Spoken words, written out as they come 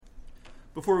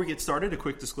Before we get started, a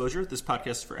quick disclosure. This podcast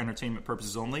is for entertainment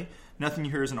purposes only. Nothing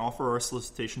you hear is an offer or a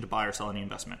solicitation to buy or sell any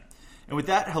investment. And with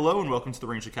that, hello and welcome to the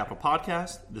Rangeley Capital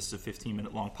Podcast. This is a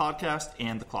 15-minute long podcast,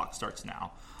 and the clock starts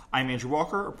now. I'm Andrew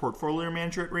Walker, a portfolio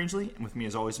manager at Rangeley, and with me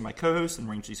as always is my co-host and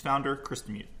Rangeley's founder, Chris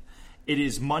DeMute. It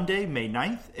is Monday, May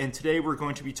 9th, and today we're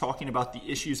going to be talking about the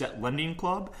issues at Lending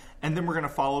Club, and then we're going to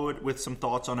follow it with some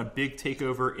thoughts on a big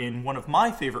takeover in one of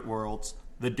my favorite worlds,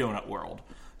 the donut world.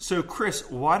 So, Chris,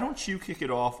 why don't you kick it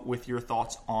off with your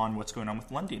thoughts on what's going on with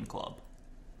Lending Club?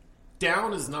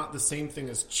 Down is not the same thing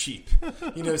as cheap.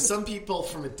 Some people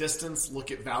from a distance look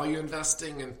at value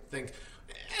investing and think,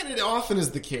 and it often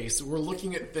is the case, we're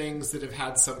looking at things that have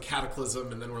had some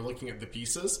cataclysm and then we're looking at the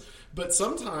pieces. But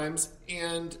sometimes,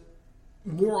 and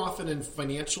more often in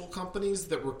financial companies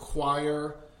that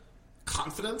require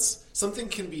confidence, something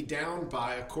can be down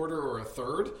by a quarter or a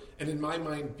third, and in my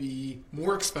mind be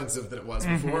more expensive than it was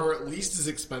before, or at least as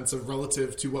expensive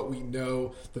relative to what we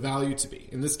know the value to be.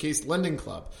 In this case, Lending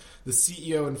Club. The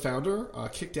CEO and founder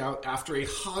kicked out after a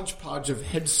hodgepodge of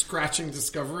head-scratching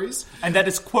discoveries. And that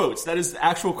is quotes. That is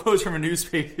actual quotes from a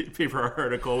newspaper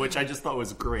article, which I just thought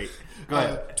was great. Go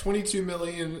ahead. $22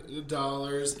 million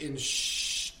in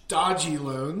dodgy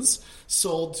loans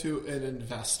sold to an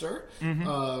investor.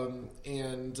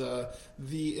 And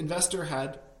the investor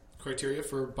had criteria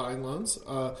for buying loans,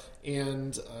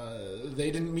 and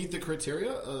they didn't meet the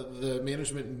criteria. The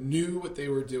management knew what they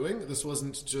were doing. This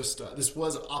wasn't just this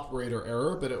was operator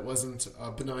error, but it wasn't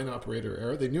a benign operator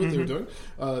error. They knew what they were doing.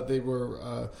 They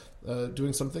were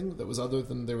doing something that was other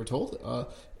than they were told,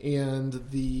 and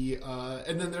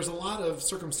then there's a lot of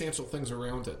circumstantial things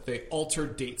around it. They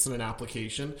altered dates in an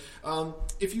application.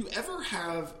 If you ever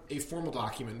have a formal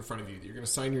document in front of you that you're going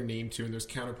to sign your name to, and there's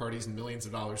counterparties and millions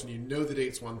of dollars, and you know the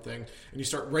date's one thing, and you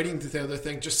start writing to the other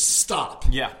thing, just stop.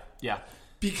 Yeah.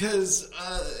 Because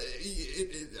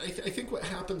I think what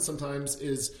happens sometimes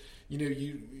is,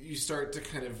 you start to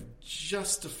kind of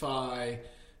justify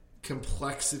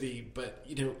complexity, but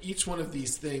each one of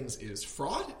these things is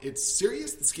fraud. It's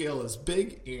serious. The scale is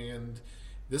big, and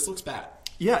this looks bad.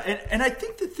 Yeah, and I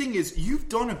think the thing is, you've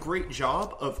done a great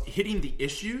job of hitting the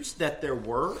issues that there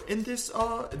were in this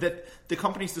that the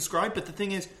companies described. But the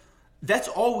thing is, that's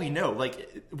all we know.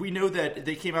 Like, we know that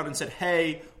they came out and said,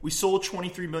 "Hey, we sold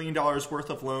 $23 million worth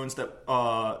of loans that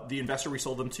the investor we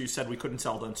sold them to said we couldn't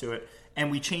sell them to it,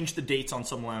 and we changed the dates on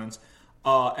some loans."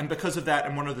 And because of that,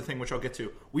 and one other thing which I'll get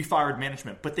to, we fired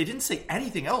management. But they didn't say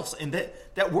anything else. And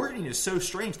that wording is so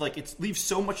strange. Like, it leaves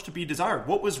so much to be desired.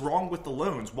 What was wrong with the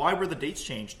loans? Why were the dates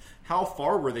changed? How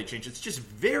far were they changed? It's just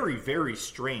very, very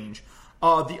strange.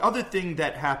 The other thing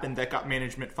that happened that got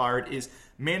management fired is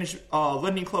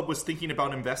Lending Club was thinking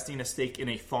about investing a stake in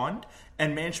a fund,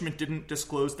 and management didn't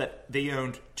disclose that they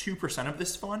owned 2% of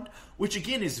this fund, which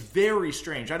again is very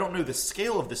strange. I don't know the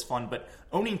scale of this fund, but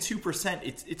owning 2%,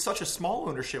 it's such a small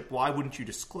ownership. Why wouldn't you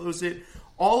disclose it?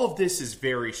 All of this is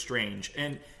very strange.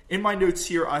 And in my notes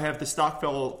here, I have the stock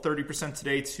fell 30%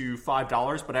 today to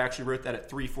 $5, but I actually wrote that at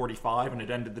 $3.45, and it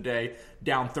ended the day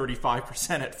down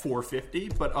 35% at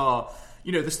 $4.50. But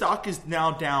the stock is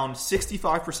now down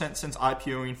 65% since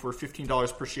IPOing for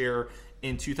 $15 per share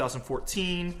in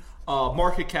 2014.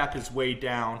 Market cap is way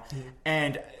down.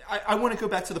 And I want to go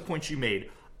back to the point you made.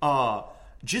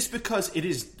 Just because it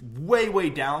is way,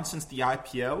 way down since the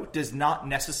IPO does not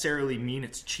necessarily mean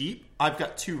it's cheap. I've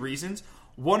got two reasons.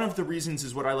 One of the reasons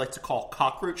is what I like to call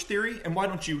cockroach theory. And why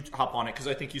don't you hop on it? Because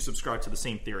I think you subscribe to the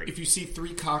same theory. If you see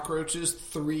 3 cockroaches,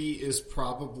 3 is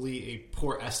probably a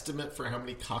poor estimate for how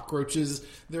many cockroaches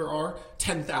there are.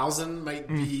 10,000 might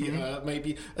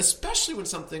be, especially when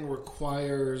something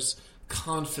requires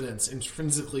confidence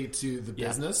intrinsically to the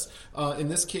business. In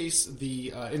this case,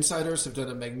 the insiders have done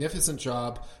a magnificent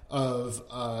job of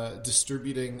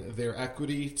distributing their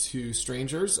equity to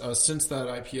strangers. Since that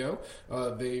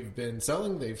IPO, they've been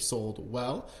selling. They've sold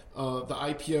well. The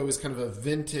IPO is kind of a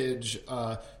vintage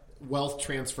wealth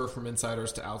transfer from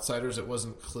insiders to outsiders. It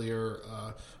wasn't clear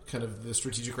kind of the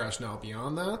strategic rationale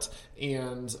beyond that.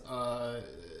 And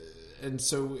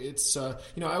so it's, I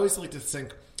always like to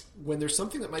think, when there's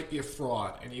something that might be a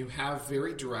fraud and you have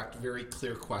very direct, very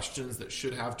clear questions that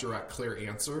should have direct, clear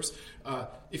answers,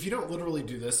 if you don't literally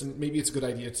do this, and maybe it's a good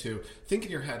idea to think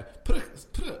in your head, put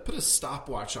a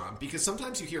stopwatch on, because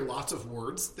sometimes you hear lots of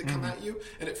words that come at you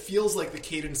and it feels like the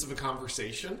cadence of a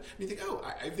conversation. And you think, oh,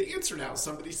 I have the answer now.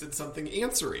 Somebody said something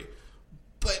answery.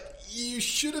 But you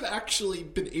should have actually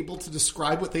been able to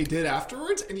describe what they did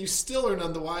afterwards, and you still are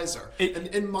none the wiser.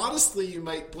 And modestly, you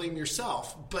might blame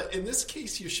yourself, but in this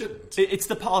case, you shouldn't. It's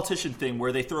the politician thing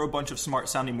where they throw a bunch of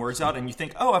smart-sounding words out, and you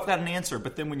think, oh, I've got an answer,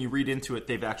 but then when you read into it,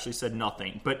 they've actually said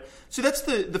nothing. But so that's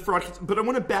the fraud. But I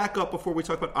want to back up before we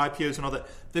talk about IPOs and all that.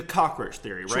 The cockroach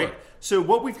theory, right? Sure. So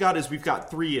what we've got is we've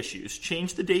got three issues.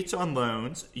 Change the dates on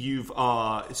loans. You've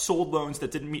sold loans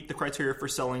that didn't meet the criteria for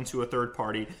selling to a third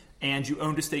party, and you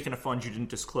owned a stake in a fund you didn't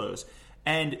disclose.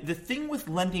 And the thing with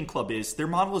Lending Club is their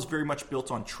model is very much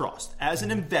built on trust. As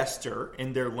an investor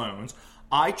in their loans,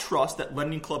 I trust that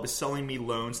Lending Club is selling me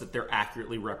loans that they're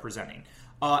accurately representing.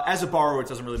 As a borrower, it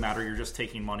doesn't really matter. You're just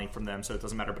taking money from them, so it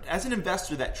doesn't matter. But as an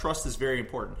investor, that trust is very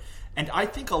important. And I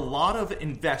think a lot of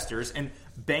investors, and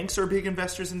banks are big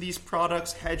investors in these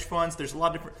products, hedge funds, there's a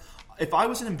lot of different... If I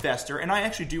was an investor, and I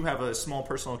actually do have a small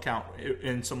personal account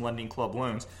in some Lending Club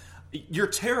loans, you're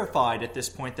terrified at this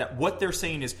point that what they're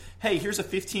saying is, hey, here's a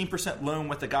 15% loan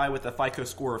with a guy with a FICO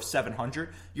score of 700.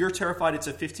 You're terrified it's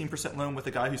a 15% loan with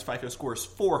a guy whose FICO score is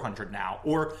 400 now.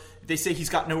 Or they say he's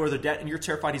got no other debt, and you're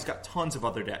terrified he's got tons of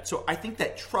other debt. So I think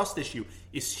that trust issue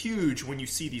is huge when you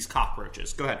see these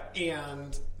cockroaches. Go ahead.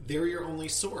 And they're your only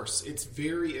source. It's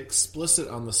very explicit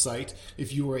on the site,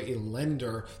 if you are a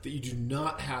lender, that you do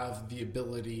not have the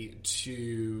ability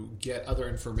to get other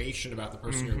information about the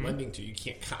person you're lending to. You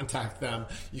can't contact them.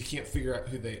 You can't figure out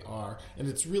who they are. And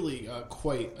it's really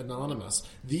quite anonymous.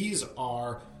 These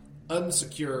are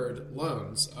unsecured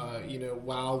loans.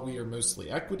 While we are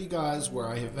mostly equity guys, where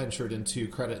I have ventured into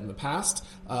credit in the past,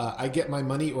 I get my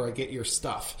money or I get your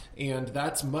stuff. And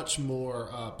that's much more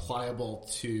pliable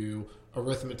to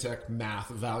arithmetic, math,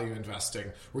 value investing,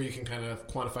 where you can kind of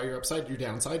quantify your upside, your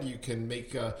downside. You can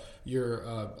make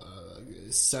your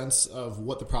sense of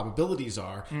what the probabilities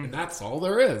are, and that's all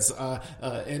there is.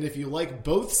 And if you like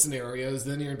both scenarios,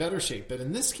 then you're in better shape. But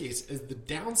in this case, as the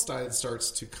downside starts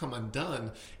to come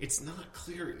undone, it's not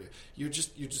clear. You're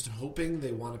just hoping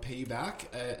they want to pay you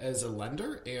back as a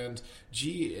lender, and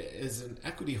as an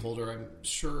equity holder, I'm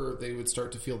sure they would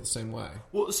start to feel the same way.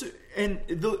 Well,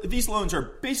 these loans are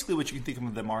basically what you can think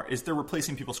of them is they're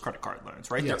replacing people's credit card loans,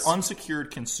 right? Yes. They're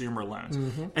unsecured consumer loans.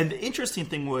 And the interesting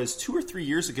thing was 2 or 3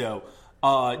 years ago,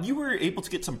 you were able to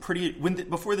get some pretty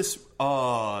before the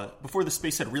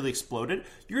space had really exploded.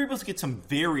 You were able to get some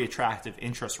very attractive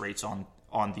interest rates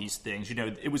on these things.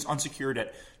 It was unsecured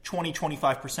at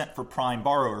 20-25% for prime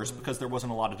borrowers because there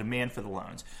wasn't a lot of demand for the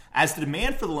loans. As the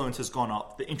demand for the loans has gone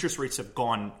up, the interest rates have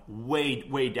gone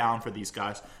way down for these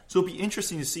guys. So it'll be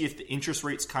interesting to see if the interest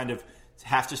rates kind of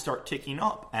have to start ticking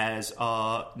up as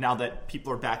now that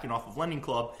people are backing off of Lending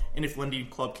Club, and if Lending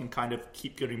Club can kind of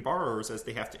keep getting borrowers as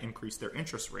they have to increase their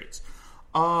interest rates.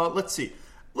 Let's see.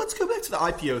 Let's go back to the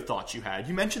IPO thoughts you had.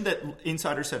 You mentioned that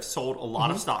insiders have sold a lot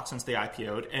of stock since they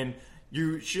IPO'd, and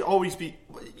you should always be...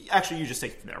 Actually, you just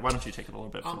take it from there. Why don't you take it a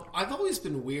little bit from there? I've always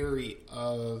been wary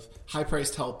of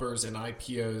high-priced helpers and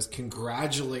IPOs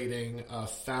congratulating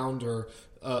founder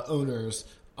owners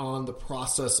on the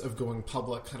process of going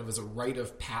public, kind of as a rite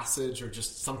of passage or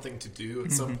just something to do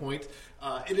at some point.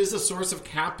 It is a source of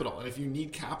capital, and if you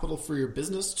need capital for your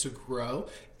business to grow,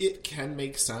 it can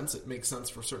make sense. It makes sense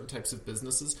for certain types of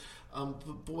businesses.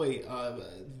 But boy,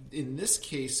 in this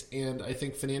case, and I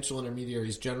think financial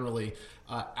intermediaries generally,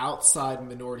 outside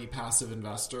minority passive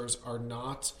investors are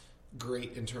not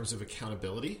great in terms of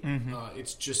accountability.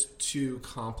 It's just too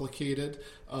complicated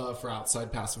for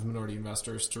outside passive minority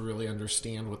investors to really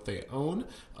understand what they own.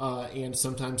 And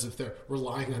sometimes if they're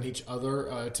relying on each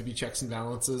other to be checks and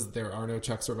balances, there are no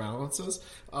checks or balances.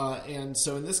 And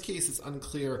so in this case, it's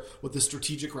unclear what the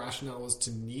strategic rationale is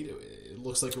to need. It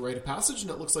looks like a rite of passage,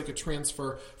 and it looks like a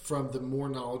transfer from the more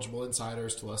knowledgeable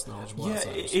insiders to less knowledgeable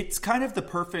outsiders. It's kind of the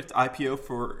perfect IPO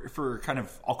for kind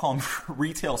of, I'll call them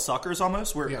retail suckers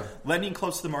almost, where Lending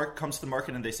comes to the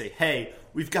market and they say, hey,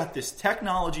 we've got this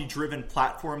technology-driven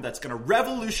platform that's going to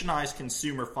revolutionize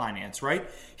consumer finance, right?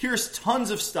 Here's tons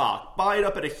of stock. Buy it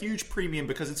up at a huge premium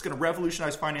because it's going to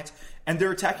revolutionize finance. And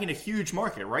they're attacking a huge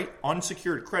market, right?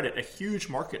 Unsecured credit, a huge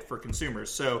market for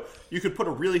consumers. So you could put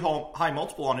a really high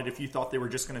multiple on it if you thought they were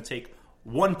just going to take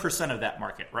 1% of that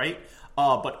market, right?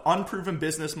 But unproven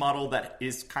business model that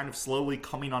is kind of slowly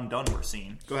coming undone, we're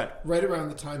seeing. Go ahead. Right around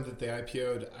the time that they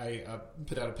IPO'd, I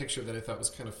put out a picture that I thought was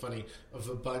kind of funny of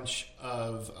a bunch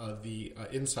of the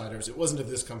insiders. It wasn't of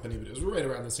this company, but it was right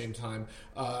around the same time,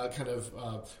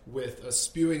 with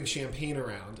spewing champagne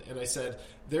around. And I said,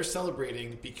 they're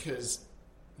celebrating because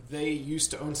they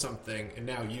used to own something and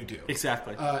now you do.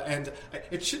 Exactly. And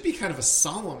it should be kind of a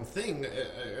solemn thing,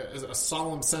 a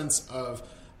solemn sense of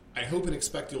I hope and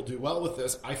expect you'll do well with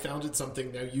this. I founded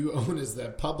something now you own as the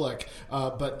public,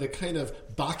 but the kind of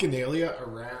bacchanalia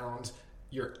around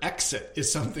your exit is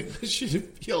something that should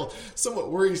feel somewhat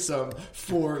worrisome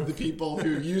for the people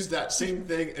who use that same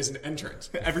thing as an entrant.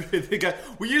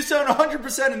 We used to own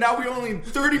 100% and now we only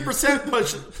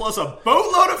 30% plus a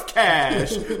boatload of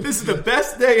cash. This is the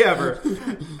best day ever.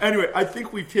 Anyway, I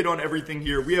think we've hit on everything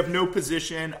here. We have no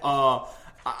position.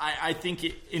 I think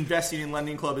investing in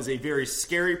Lending Club is a very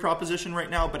scary proposition right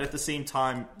now, but at the same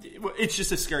time, it's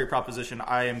just a scary proposition.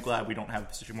 I am glad we don't have a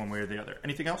position one way or the other.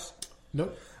 Anything else?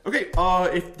 Nope. Okay,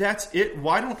 if that's it,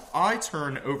 why don't I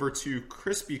turn over to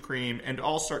Krispy Kreme and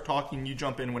I'll start talking. You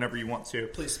jump in whenever you want to.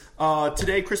 Please.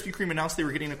 Today, Krispy Kreme announced they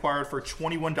were getting acquired for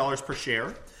 $21 per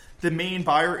share. The main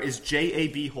buyer is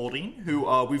JAB Holding,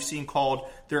 who we've seen called,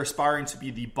 they're aspiring to be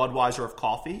the Budweiser of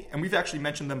coffee. And we've actually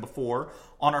mentioned them before.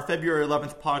 On our February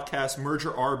 11th podcast,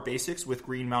 Merger R Basics with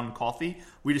Green Mountain Coffee,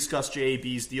 we discussed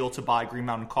JAB's deal to buy Green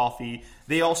Mountain Coffee.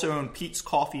 They also own Pete's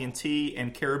Coffee and Tea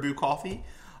and Caribou Coffee.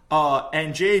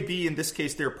 And JAB, in this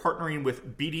case, they're partnering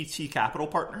with BDT Capital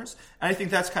Partners. And I think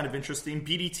that's kind of interesting.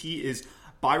 BDT is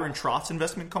Byron Trott's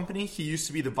investment company. He used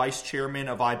to be the vice chairman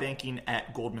of iBanking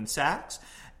at Goldman Sachs.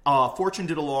 Fortune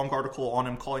did a long article on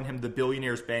him, calling him the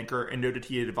billionaire's banker, and noted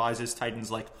he advises titans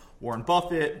like Warren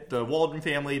Buffett, the Walden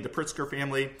family, the Pritzker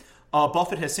family.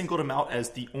 Buffett has singled him out as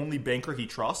the only banker he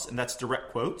trusts, and that's direct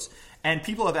quotes. And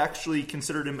people have actually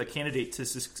considered him a candidate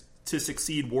to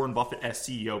succeed Warren Buffett as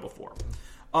CEO before.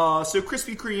 So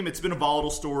Krispy Kreme, it's been a volatile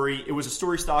story. It was a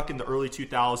story stock in the early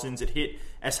 2000s. It hit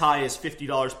as high as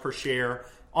 $50 per share.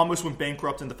 Almost went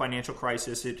bankrupt in the financial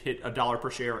crisis. It hit $1 per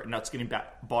share, and that's getting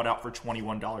bought out for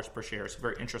 $21 per share. So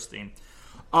very interesting.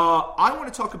 I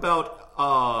want to talk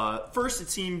about,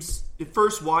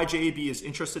 first why JAB is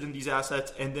interested in these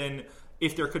assets, and then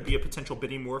if there could be a potential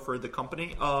bidding war for the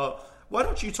company. Why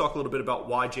don't you talk a little bit about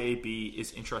why JAB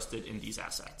is interested in these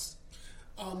assets?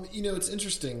 It's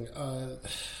interesting.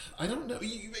 I don't know.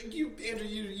 Andrew,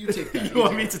 you take that. You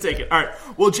want me to take it? All right.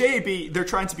 Well, JAB, they're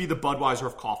trying to be the Budweiser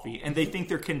of coffee, and they think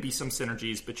there can be some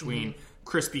synergies between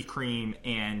Krispy Kreme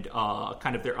and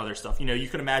kind of their other stuff. You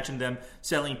can imagine them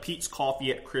selling Pete's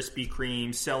Coffee at Krispy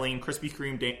Kreme, selling Krispy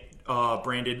Kreme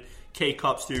branded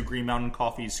K-Cups through Green Mountain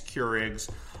Coffee's Keurigs.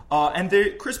 And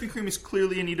Krispy Kreme is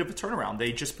clearly in need of a turnaround.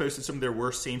 They just posted some of their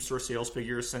worst same-store sales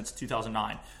figures since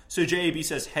 2009. So JAB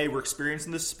says, hey, we're experienced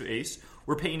in this space.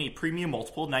 We're paying a premium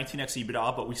multiple, 19x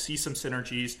EBITDA, but we see some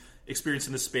synergies experienced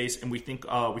in this space, and we think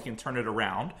we can turn it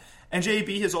around. And JAB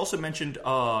has also mentioned,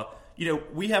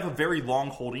 we have a very long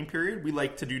holding period. We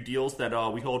like to do deals that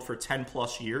we hold for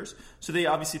 10-plus years. So they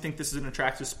obviously think this is an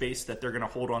attractive space that they're going to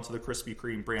hold on to the Krispy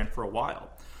Kreme brand for a while.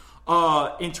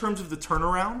 In terms of the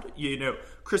turnaround,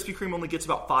 Krispy Kreme only gets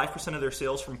about 5% of their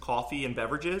sales from coffee and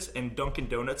beverages, and Dunkin'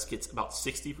 Donuts gets about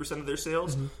 60% of their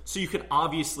sales. Mm-hmm. So you can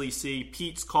obviously see sell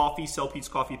Pete's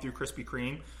Coffee through Krispy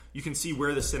Kreme. You can see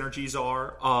where the synergies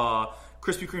are.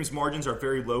 Krispy Kreme's margins are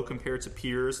very low compared to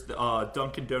peers.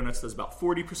 Dunkin' Donuts does about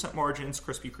 40% margins.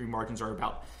 Krispy Kreme margins are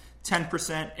about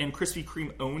 10%, and Krispy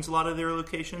Kreme owns a lot of their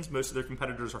locations. Most of their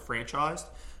competitors are franchised.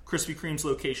 Krispy Kreme's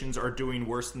locations are doing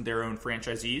worse than their own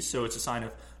franchisees, so it's a sign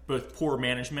of both poor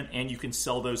management, and you can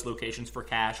sell those locations for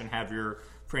cash and have your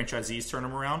franchisees turn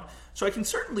them around. So I can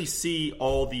certainly see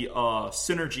all the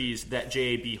synergies that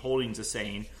JAB Holdings is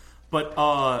saying, but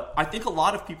I think a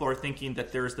lot of people are thinking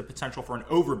that there is the potential for an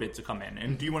overbid to come in.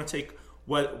 And do you want to take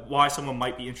why someone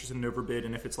might be interested in an overbid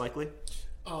and if it's likely?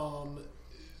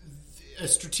 A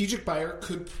strategic buyer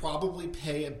could probably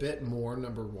pay a bit more,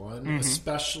 number one,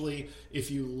 especially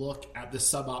if you look at the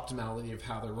suboptimality of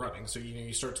how they're running. So,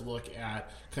 you start to look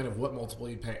at kind of what multiple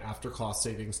you'd pay after cost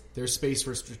savings. There's space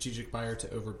for a strategic buyer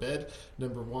to overbid,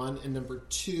 number one. And number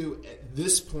two, at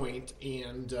this point,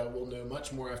 and we'll know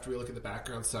much more after we look at the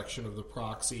background section of the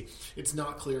proxy, it's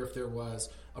not clear if there was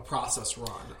a process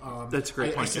run. That's a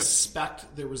great point. I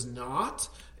suspect there was not.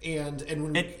 And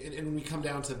when we come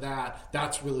down to that,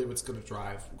 that's really what's going to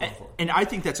drive going forward. And I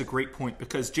think that's a great point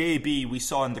because JAB, we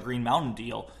saw in the Green Mountain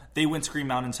deal, they went to Green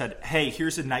Mountain and said, hey,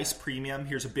 here's a nice premium,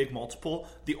 here's a big multiple.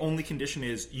 The only condition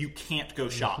is you can't go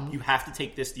shop. Mm-hmm. You have to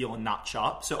take this deal and not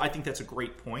shop. So I think that's a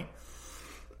great point.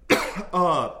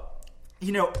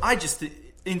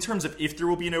 In terms of if there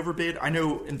will be an overbid, I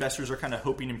know investors are kind of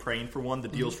hoping and praying for one. The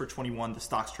deal's for 21, the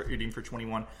stock's trading for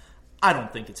 21. I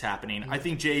don't think it's happening. I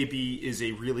think JAB is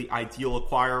a really ideal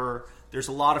acquirer. There's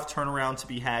a lot of turnaround to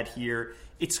be had here.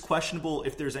 It's questionable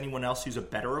if there's anyone else who's a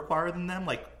better acquirer than them.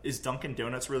 Like, is Dunkin'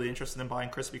 Donuts really interested in buying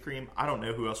Krispy Kreme? I don't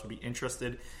know who else would be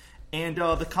interested. And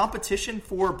the competition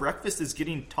for breakfast is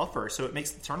getting tougher, so it makes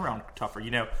the turnaround tougher.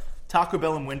 Taco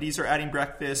Bell and Wendy's are adding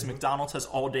breakfast. McDonald's has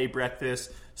all-day breakfast.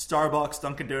 Starbucks,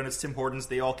 Dunkin' Donuts, Tim Hortons,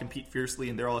 they all compete fiercely,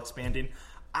 and they're all expanding.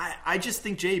 I just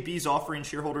think JAB's offering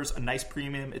shareholders a nice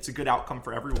premium. It's a good outcome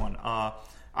for everyone.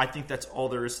 I think that's all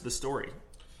there is to the story.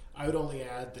 I would only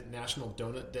add that National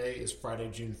Donut Day is Friday,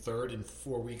 June 3rd, in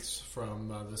 4 weeks from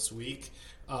this week.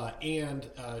 And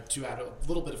to add a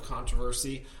little bit of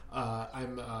controversy,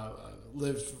 I'm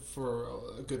lived for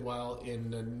a good while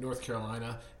in North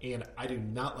Carolina, and I do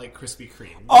not like Krispy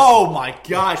Kreme. Oh my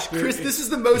gosh, Chris! This is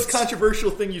the most controversial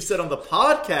thing you've said on the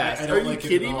podcast. I don't Are like you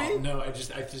kidding it at all. me? No, I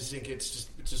just think it's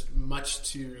just much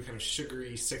too kind of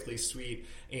sugary, sickly sweet,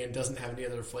 and doesn't have any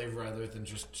other flavor other than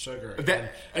just sugar.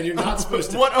 And you're not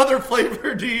supposed to. What other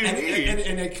flavor do you need?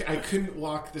 And I couldn't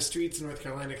walk the streets in North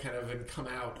Carolina kind of and come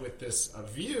out with this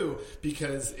view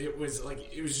because it was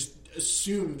just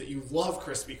assumed that you love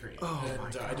Krispy Kreme,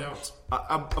 and I don't.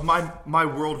 My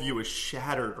worldview is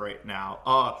shattered right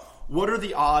now. What are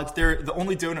the odds? The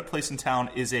only donut place in town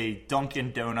is a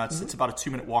Dunkin' Donuts. It's about a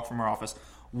 2-minute walk from our office.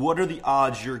 What are the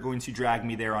odds you're going to drag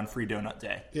me there on Free Donut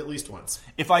Day? At least once.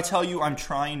 If I tell you I'm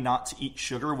trying not to eat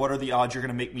sugar, what are the odds you're going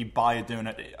to make me buy a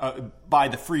donut, buy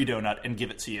the free donut and give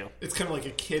it to you? It's kind of like a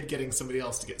kid getting somebody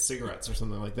else to get cigarettes or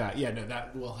something like that. Yeah, no,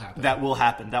 that will happen. That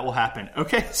will happen.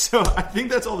 Okay, so I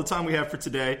think that's all the time we have for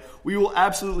today. We will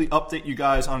absolutely update you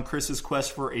guys on Chris's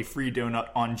quest for a free donut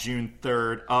on June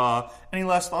 3rd. Any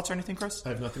last thoughts or anything, Chris? I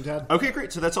have nothing to add. Okay,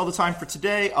 great. So that's all the time for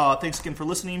today. Thanks again for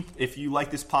listening. If you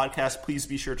like this podcast, please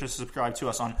be sure to subscribe to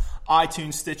us on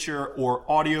iTunes, Stitcher, or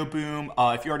Audio Boom.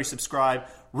 If you already subscribe,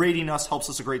 rating us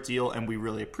helps us a great deal, and we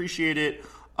really appreciate it.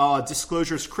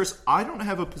 Disclosures, Chris, I don't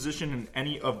have a position in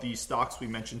any of the stocks we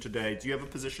mentioned today. Do you have a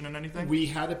position in anything? We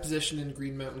had a position in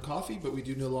Green Mountain Coffee, but we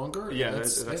do no longer. Yeah,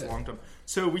 that's a long time.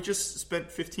 So we just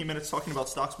spent 15 minutes talking about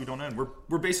stocks we don't own.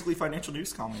 We're basically financial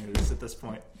news commentators at this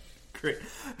point. Great.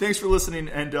 Thanks for listening,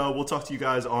 and we'll talk to you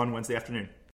guys on Wednesday afternoon.